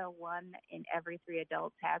Florida, 1 in every 3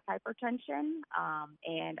 adults has hypertension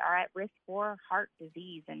and are at risk for heart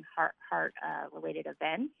disease and heart-related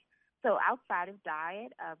events. So outside of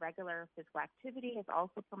diet, regular physical activity is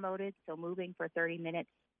also promoted, so moving for 30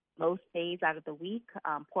 minutes most days out of the week,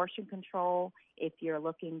 portion control if you're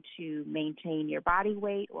looking to maintain your body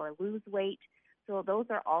weight or lose weight. So those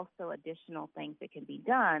are also additional things that can be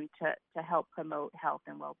done to help promote health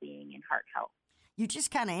and well-being and heart health. You just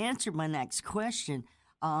kind of answered my next question.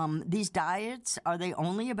 These diets, are they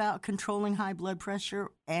only about controlling high blood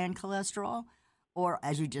pressure and cholesterol? Or,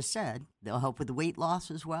 as you just said, they'll help with weight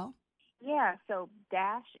loss as well? Yeah, so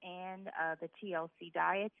DASH and the TLC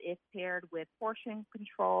diets, if paired with portion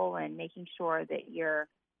control and making sure that you're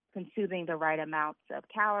consuming the right amounts of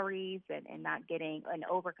calories and not getting and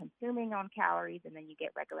over consuming on calories, and then you get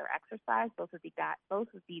regular exercise, both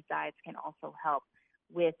of these diets can also help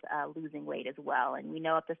with losing weight as well. And we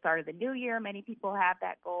know at the start of the new year, many people have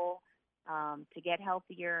that goal to get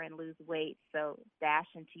healthier and lose weight. So DASH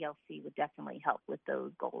and TLC would definitely help with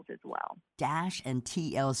those goals as well. DASH and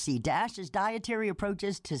TLC. DASH is dietary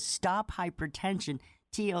approaches to stop hypertension.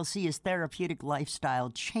 TLC is therapeutic lifestyle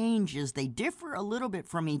changes. They differ a little bit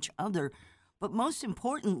from each other, but most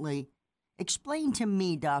importantly, explain to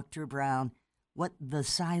me, Dr. Brown, what the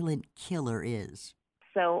silent killer is.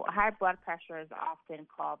 So high blood pressure is often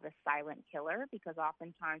called the silent killer because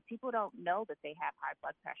oftentimes people don't know that they have high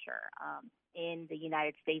blood pressure. In the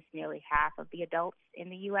United States, nearly half of the adults in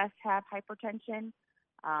the U.S. have hypertension,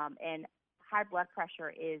 and high blood pressure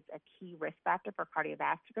is a key risk factor for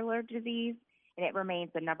cardiovascular disease, and it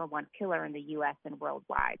remains the number one killer in the U.S. and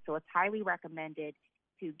worldwide. So it's highly recommended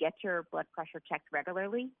to get your blood pressure checked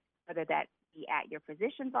regularly, whether that be at your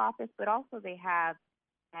physician's office, but also they have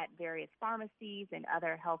at various pharmacies and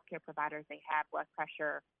other healthcare providers, they have blood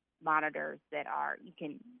pressure monitors that are you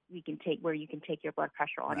can take your blood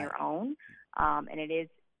pressure on your own, and it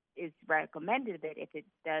is recommended that if it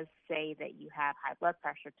does say that you have high blood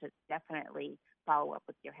pressure, to definitely follow up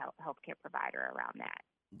with your healthcare provider around that.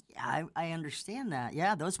 Yeah, I understand that.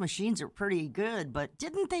 Yeah, those machines are pretty good, but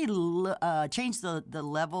didn't they change the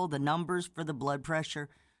level, the numbers for the blood pressure?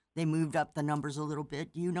 They moved up the numbers a little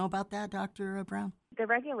bit. Do you know about that, Dr. Brown? The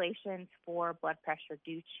regulations for blood pressure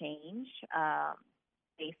do change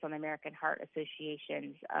based on the American Heart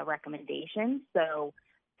Association's recommendations. So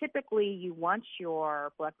typically you want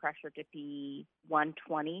your blood pressure to be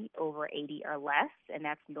 120/80 or less, and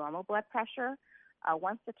that's normal blood pressure.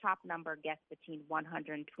 Once the top number gets between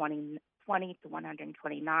 120 to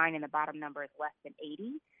 129 and the bottom number is less than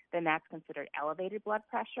 80, then that's considered elevated blood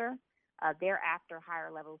pressure. Thereafter,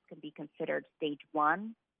 higher levels can be considered stage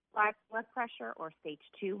 1 high blood pressure or stage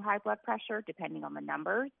 2 high blood pressure, depending on the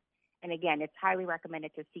numbers. And again, it's highly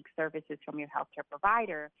recommended to seek services from your healthcare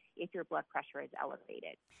provider if your blood pressure is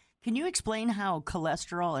elevated. Can you explain how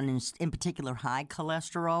cholesterol, and in particular high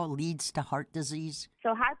cholesterol, leads to heart disease?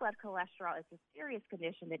 So high blood cholesterol is a serious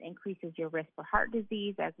condition that increases your risk for heart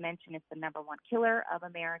disease. As mentioned, it's the number one killer of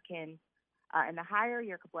Americans. And the higher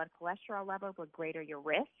your blood cholesterol level, the greater your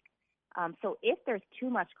risk. So if there's too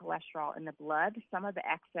much cholesterol in the blood, some of the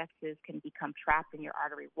excesses can become trapped in your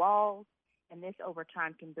artery walls, and this over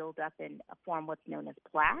time can build up and form what's known as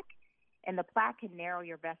plaque. And the plaque can narrow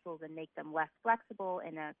your vessels and make them less flexible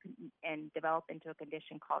and develop into a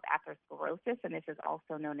condition called atherosclerosis, and this is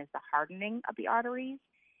also known as the hardening of the arteries.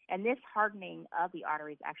 And this hardening of the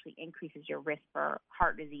arteries actually increases your risk for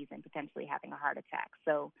heart disease and potentially having a heart attack.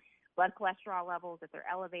 So blood cholesterol levels, if they're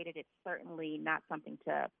elevated, it's certainly not something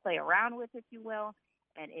to play around with, if you will,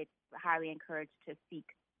 and it's highly encouraged to seek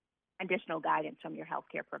additional guidance from your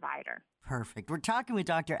healthcare provider. Perfect. We're talking with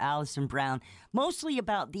Dr. Allison Brown, mostly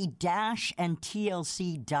about the DASH and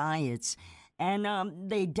TLC diets, and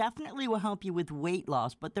they definitely will help you with weight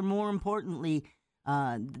loss, but they're more importantly,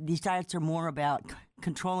 these diets are more about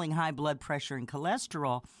controlling high blood pressure and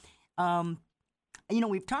cholesterol.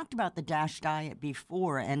 We've talked about the DASH diet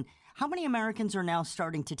before, and how many Americans are now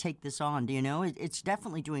starting to take this on? Do you know? It's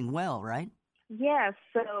definitely doing well, right? Yes.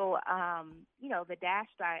 So, the DASH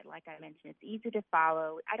diet, like I mentioned, it's easy to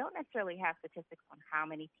follow. I don't necessarily have statistics on how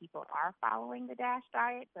many people are following the DASH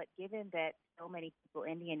diet, but given that so many people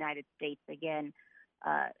in the United States, again,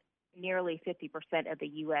 nearly 50% of the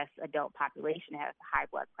U.S. adult population has high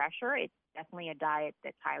blood pressure, it's definitely a diet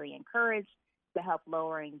that's highly encouraged to help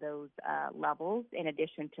lowering those levels, in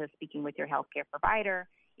addition to speaking with your healthcare provider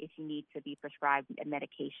if you need to be prescribed a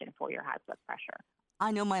medication for your high blood pressure.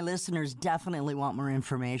 I know my listeners definitely want more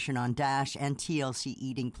information on DASH and TLC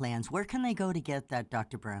eating plans. Where can they go to get that,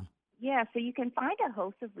 Dr. Brown? Yeah, so you can find a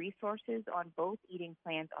host of resources on both eating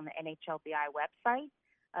plans on the NHLBI website.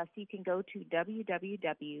 So you can go to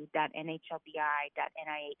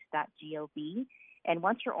www.nhlbi.nih.gov. And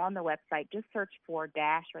once you're on the website, just search for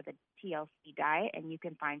DASH or the TLC diet, and you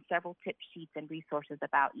can find several tip sheets and resources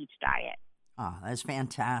about each diet. Oh, that's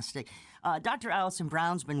fantastic. Dr. Allison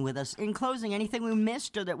Brown's been with us. In closing, anything we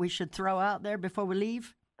missed or that we should throw out there before we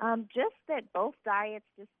leave? Just that both diets,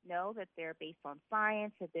 just know that they're based on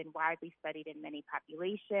science, have been widely studied in many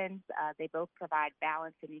populations. They both provide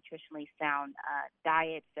balanced and nutritionally sound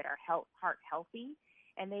diets that are heart healthy.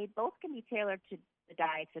 And they both can be tailored to the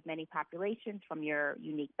diets of many populations from your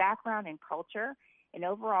unique background and culture. And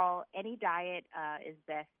overall, any diet is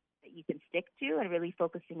best that you can stick to, and really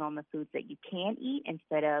focusing on the foods that you can eat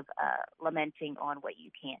instead of lamenting on what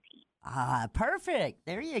you can't eat. Ah, perfect.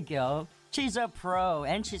 There you go. She's a pro,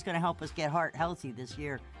 and she's going to help us get heart healthy this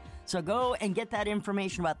year. So go and get that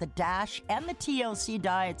information about the DASH and the TLC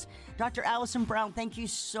diets. Dr. Allison Brown, thank you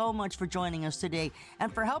so much for joining us today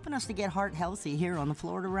and for helping us to get heart healthy here on the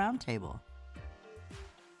Florida Roundtable.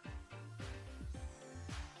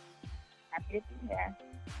 Happy to be here.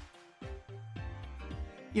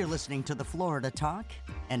 You're listening to the Florida Talk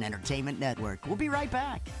and Entertainment Network. We'll be right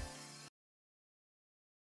back.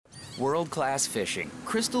 World-class fishing,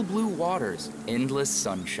 crystal blue waters, endless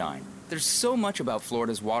sunshine. There's so much about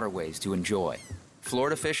Florida's waterways to enjoy.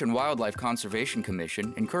 Florida Fish and Wildlife Conservation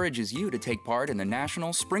Commission encourages you to take part in the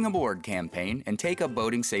National Spring Aboard campaign and take a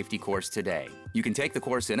boating safety course today. You can take the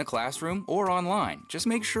course in a classroom or online. Just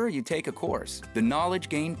make sure you take a course. The knowledge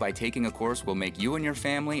gained by taking a course will make you and your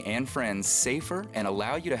family and friends safer and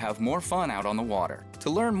allow you to have more fun out on the water. To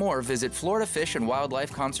learn more, visit Florida Fish and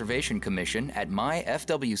Wildlife Conservation Commission at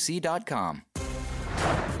myfwc.com.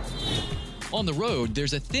 On the road,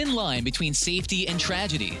 there's a thin line between safety and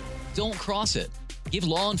tragedy. Don't cross it. Give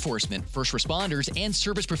law enforcement, first responders, and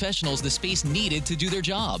service professionals the space needed to do their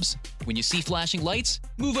jobs. When you see flashing lights,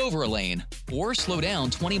 move over a lane or slow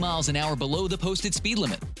down 20 miles an hour below the posted speed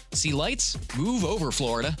limit. See lights? Move over,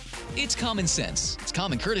 Florida. It's common sense, it's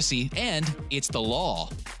common courtesy, and it's the law.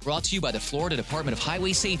 Brought to you by the Florida Department of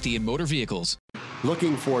Highway Safety and Motor Vehicles.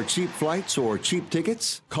 Looking for cheap flights or cheap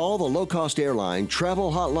tickets? Call the low-cost airline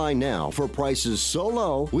travel hotline now for prices so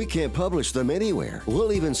low we can't publish them anywhere.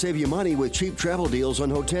 We'll even save you money with cheap travel deals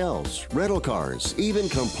on hotels, rental cars, even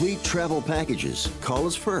complete travel packages. Call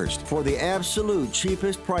us first for the absolute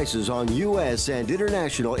cheapest prices on U.S. and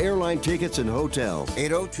international airline tickets and hotels.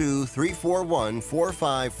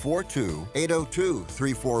 802-341-4542.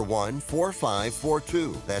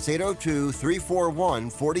 802-341-4542. That's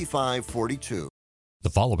 802-341-4542. The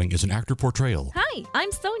following is an actor portrayal. Hi,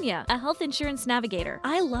 I'm Sonia, a health insurance navigator.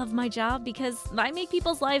 I love my job because I make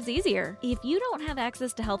people's lives easier. If you don't have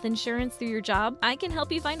access to health insurance through your job, I can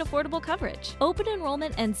help you find affordable coverage. Open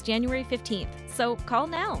enrollment ends January 15th, so call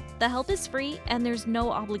now. The help is free and there's no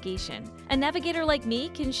obligation. A navigator like me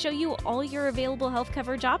can show you all your available health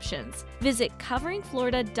coverage options. Visit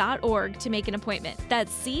coveringflorida.org to make an appointment.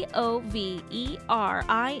 That's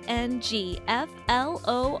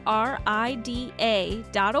coveringflorida.org.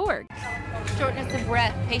 Shortness of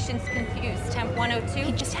breath, patients confused, temp 102.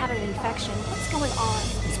 He just had an infection. What's going on?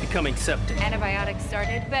 He's becoming septic. Antibiotics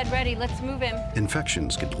started. Bed ready, let's move him.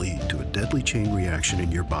 Infections can lead to a deadly chain reaction in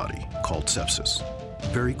your body called sepsis.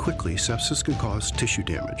 Very quickly, sepsis can cause tissue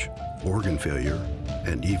damage, organ failure,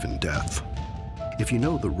 and even death. If you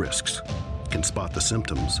know the risks, can spot the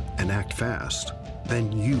symptoms, and act fast, then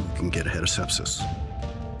you can get ahead of sepsis.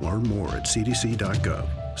 Learn more at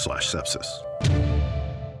cdc.gov/sepsis.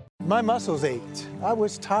 My muscles ached. I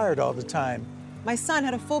was tired all the time. My son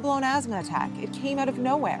had a full-blown asthma attack. It came out of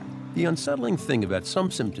nowhere. The unsettling thing about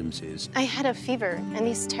some symptoms is I had a fever and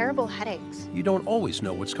these terrible headaches. you don't always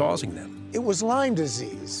know what's causing them. It was Lyme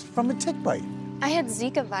disease from a tick bite. I had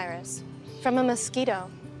Zika virus from a mosquito.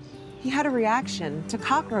 He had a reaction to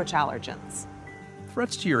cockroach allergens.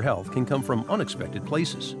 Threats to your health can come from unexpected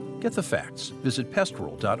places. Get the facts. Visit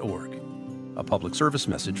pestworld.org. A public service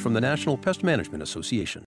message from the National Pest Management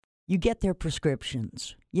Association. You get their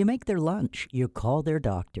prescriptions. You make their lunch. You call their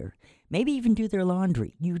doctor. Maybe even do their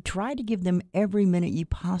laundry. You try to give them every minute you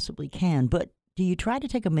possibly can, but do you try to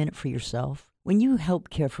take a minute for yourself? When you help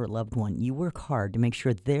care for a loved one, you work hard to make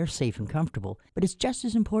sure they're safe and comfortable, but it's just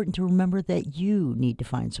as important to remember that you need to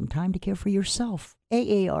find some time to care for yourself.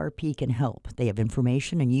 AARP can help. They have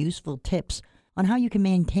information and useful tips on how you can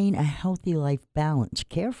maintain a healthy life balance,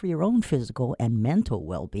 care for your own physical and mental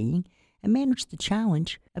well-being, and manage the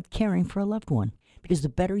challenge of caring for a loved one. Because the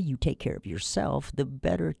better you take care of yourself, the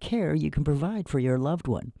better care you can provide for your loved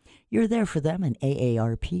one. You're there for them, and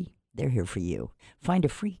AARP, they're here for you. Find a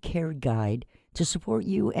free care guide to support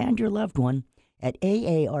you and your loved one at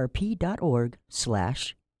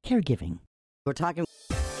aarp.org/caregiving. We're talking.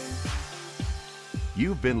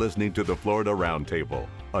 You've been listening to the Florida Roundtable,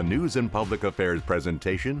 a news and public affairs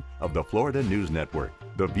presentation of the Florida News Network.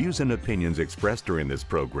 The views and opinions expressed during this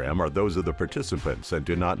program are those of the participants and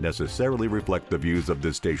do not necessarily reflect the views of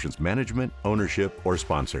this station's management, ownership, or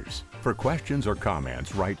sponsors. For questions or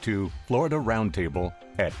comments, write to Florida Roundtable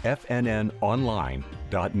at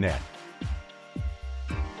fnnonline.net.